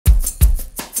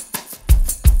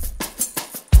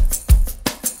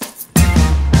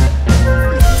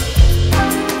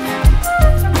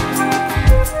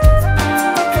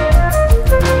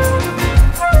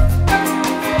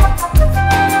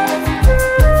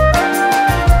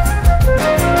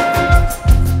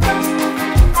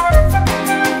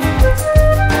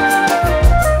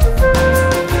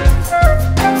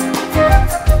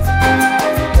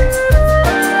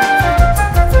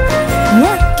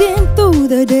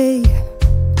day,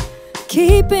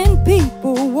 keeping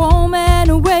people warm and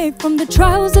away from the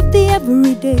trials of the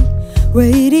everyday.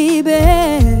 Weighty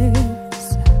bears,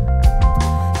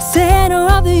 center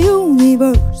of the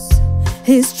universe.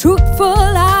 His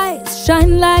truthful eyes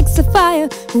shine like sapphire.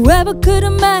 Whoever could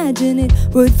imagine it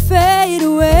would fade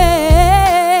away.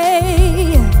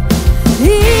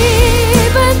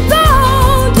 Even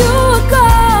though you are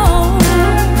gone,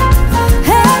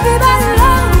 everybody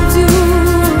loves you.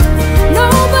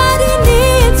 Nobody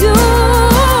needs you.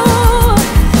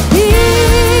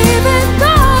 Even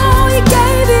though you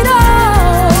gave it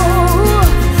all,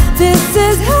 this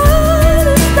is how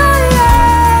to start.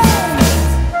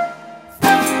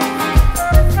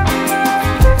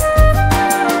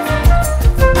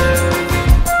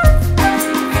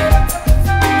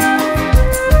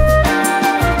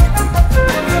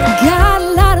 Got a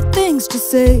lot of things to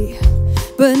say,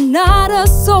 but not a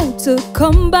soul to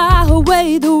come by her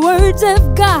way. The words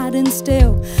have gotten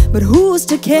stale, but who's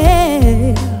to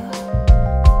care?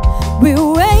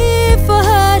 We'll wait for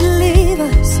her to leave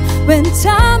us. When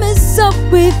time is up,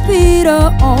 we feed her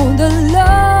on the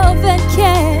love and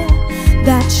care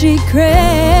that she craves.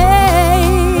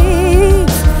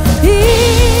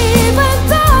 Even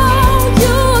though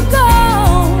you're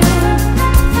gone,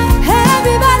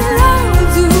 everybody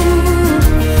loves you.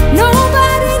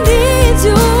 Nobody needs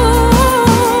you.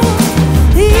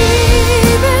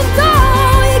 Even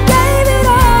though you gave it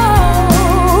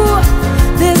all,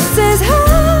 this is how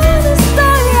to start.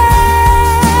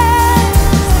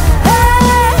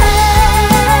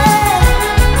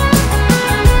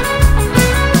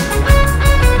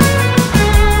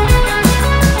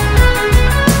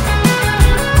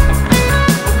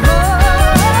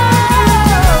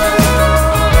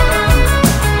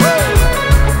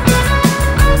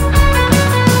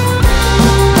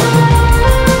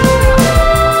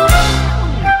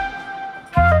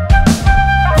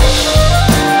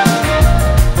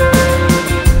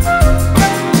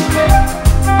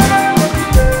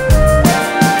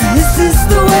 This is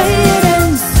the way it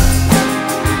ends.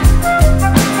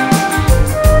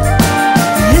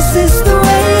 This is the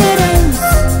way it ends.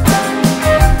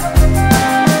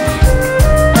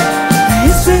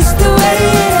 This is the way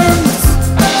it ends.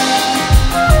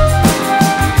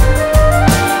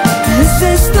 This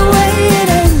is the way it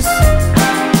ends.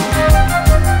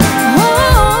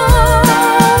 Oh,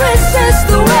 this is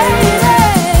the way it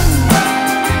ends.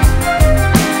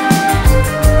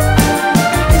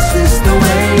 This is the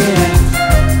way it ends.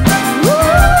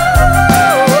 Ooh,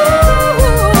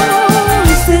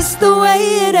 this is the way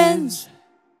it ends.